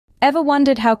Ever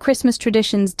wondered how Christmas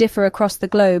traditions differ across the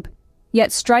globe,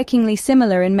 yet strikingly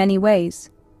similar in many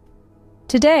ways?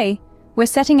 Today, we're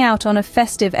setting out on a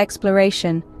festive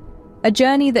exploration, a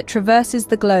journey that traverses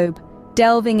the globe,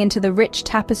 delving into the rich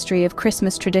tapestry of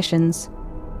Christmas traditions.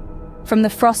 From the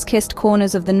frost-kissed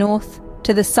corners of the north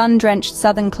to the sun-drenched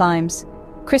southern climes,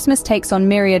 Christmas takes on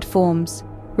myriad forms,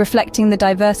 reflecting the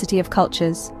diversity of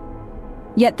cultures.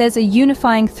 Yet there's a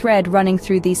unifying thread running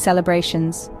through these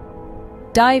celebrations.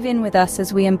 Dive in with us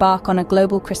as we embark on a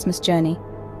global Christmas journey,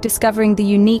 discovering the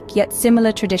unique yet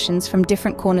similar traditions from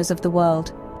different corners of the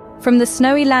world. From the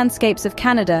snowy landscapes of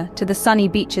Canada to the sunny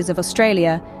beaches of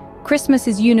Australia, Christmas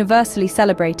is universally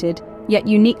celebrated, yet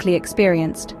uniquely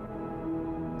experienced.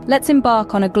 Let's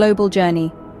embark on a global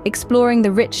journey, exploring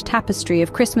the rich tapestry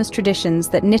of Christmas traditions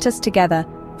that knit us together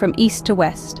from east to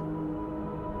west.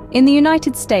 In the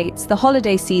United States, the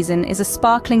holiday season is a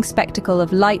sparkling spectacle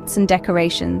of lights and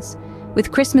decorations,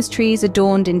 with Christmas trees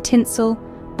adorned in tinsel,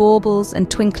 baubles,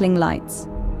 and twinkling lights.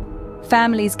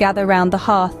 Families gather round the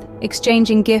hearth,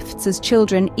 exchanging gifts as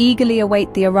children eagerly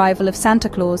await the arrival of Santa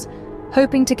Claus,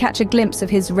 hoping to catch a glimpse of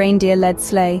his reindeer-led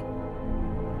sleigh.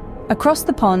 Across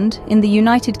the pond, in the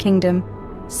United Kingdom,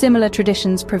 similar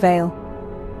traditions prevail.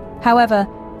 However,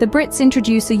 the Brits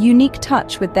introduce a unique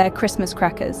touch with their Christmas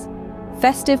crackers,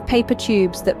 festive paper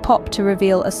tubes that pop to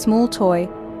reveal a small toy,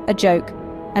 a joke,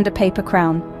 and a paper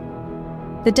crown.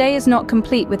 The day is not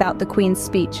complete without the Queen's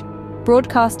speech,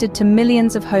 broadcasted to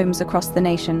millions of homes across the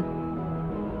nation.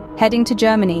 Heading to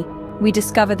Germany, we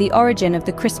discover the origin of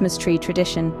the Christmas tree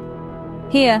tradition.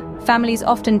 Here, families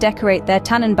often decorate their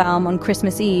Tannenbaum on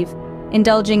Christmas Eve,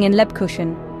 indulging in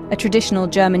Lebkuchen, a traditional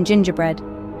German gingerbread,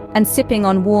 and sipping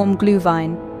on warm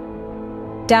Glühwein.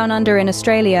 Down under in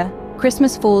Australia,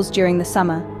 Christmas falls during the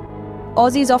summer.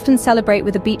 Aussies often celebrate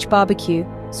with a beach barbecue,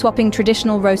 swapping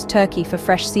traditional roast turkey for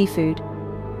fresh seafood.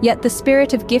 Yet the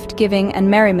spirit of gift-giving and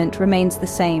merriment remains the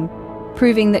same,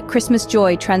 proving that Christmas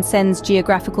joy transcends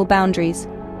geographical boundaries.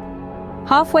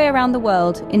 Halfway around the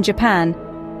world, in Japan,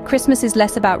 Christmas is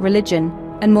less about religion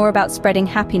and more about spreading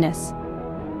happiness.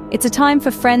 It's a time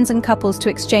for friends and couples to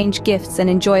exchange gifts and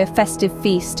enjoy a festive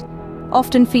feast,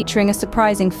 often featuring a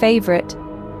surprising favorite,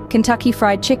 Kentucky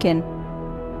Fried Chicken.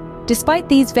 Despite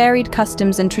these varied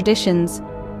customs and traditions,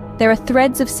 there are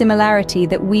threads of similarity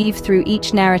that weave through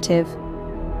each narrative.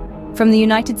 From the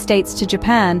United States to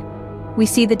Japan, we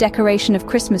see the decoration of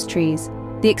Christmas trees,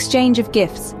 the exchange of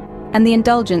gifts, and the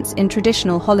indulgence in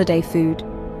traditional holiday food.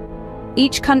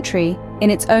 Each country, in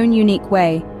its own unique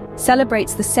way,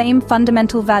 celebrates the same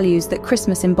fundamental values that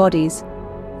Christmas embodies: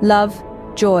 love,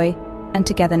 joy, and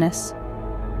togetherness.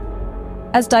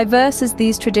 As diverse as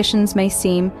these traditions may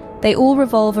seem, they all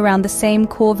revolve around the same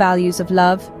core values of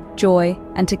love, joy,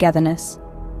 and togetherness.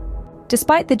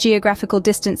 Despite the geographical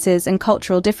distances and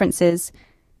cultural differences,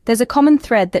 there's a common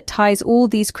thread that ties all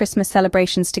these Christmas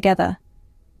celebrations together.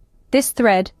 This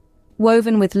thread,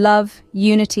 woven with love,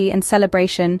 unity, and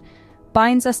celebration,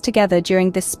 binds us together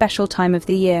during this special time of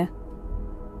the year.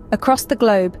 Across the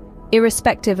globe,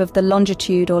 irrespective of the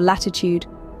longitude or latitude,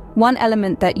 one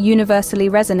element that universally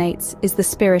resonates is the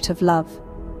spirit of love.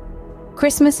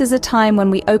 Christmas is a time when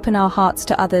we open our hearts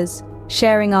to others,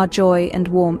 sharing our joy and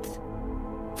warmth.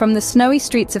 From the snowy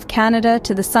streets of Canada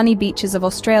to the sunny beaches of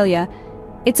Australia,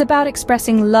 it's about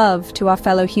expressing love to our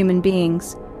fellow human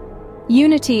beings.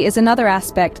 Unity is another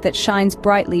aspect that shines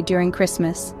brightly during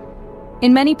Christmas.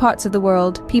 In many parts of the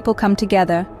world, people come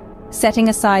together, setting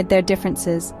aside their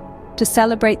differences, to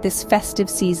celebrate this festive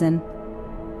season.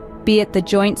 Be it the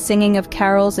joint singing of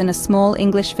carols in a small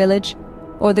English village,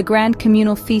 or the grand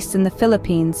communal feasts in the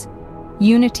Philippines,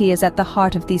 unity is at the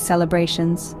heart of these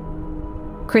celebrations.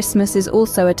 Christmas is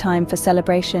also a time for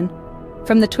celebration.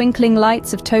 From the twinkling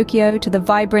lights of Tokyo to the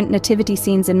vibrant nativity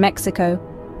scenes in Mexico,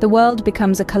 the world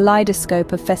becomes a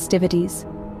kaleidoscope of festivities.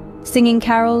 Singing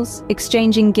carols,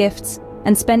 exchanging gifts,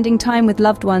 and spending time with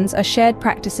loved ones are shared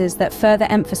practices that further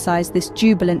emphasize this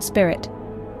jubilant spirit.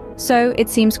 So, it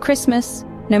seems Christmas,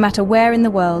 no matter where in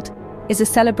the world, is a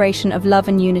celebration of love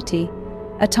and unity,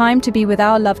 a time to be with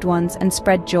our loved ones and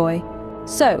spread joy.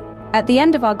 So, at the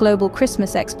end of our global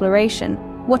Christmas exploration,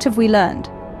 what have we learned?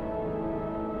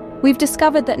 We've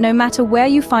discovered that no matter where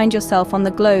you find yourself on the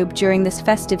globe during this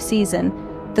festive season,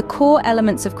 the core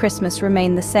elements of Christmas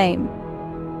remain the same.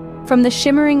 From the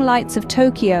shimmering lights of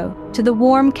Tokyo to the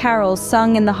warm carols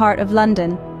sung in the heart of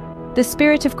London, the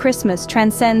spirit of Christmas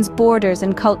transcends borders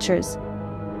and cultures.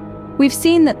 We've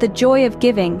seen that the joy of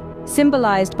giving,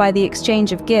 symbolized by the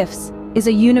exchange of gifts, is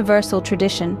a universal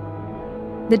tradition.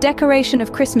 The decoration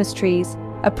of Christmas trees,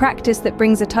 a practice that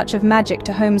brings a touch of magic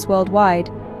to homes worldwide,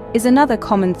 is another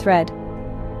common thread.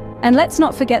 And let's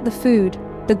not forget the food,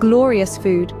 the glorious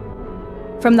food.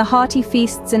 From the hearty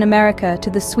feasts in America to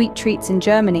the sweet treats in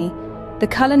Germany, the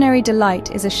culinary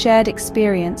delight is a shared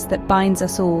experience that binds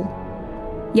us all.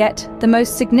 Yet, the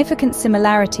most significant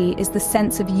similarity is the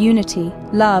sense of unity,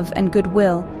 love, and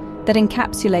goodwill that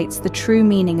encapsulates the true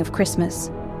meaning of Christmas.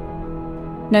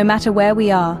 No matter where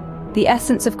we are, the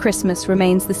essence of Christmas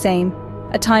remains the same,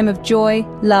 a time of joy,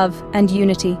 love, and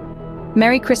unity.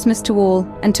 Merry Christmas to all,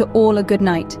 and to all a good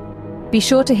night. Be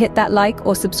sure to hit that like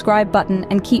or subscribe button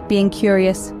and keep being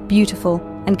curious, beautiful,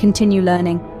 and continue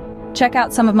learning. Check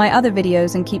out some of my other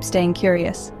videos and keep staying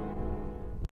curious.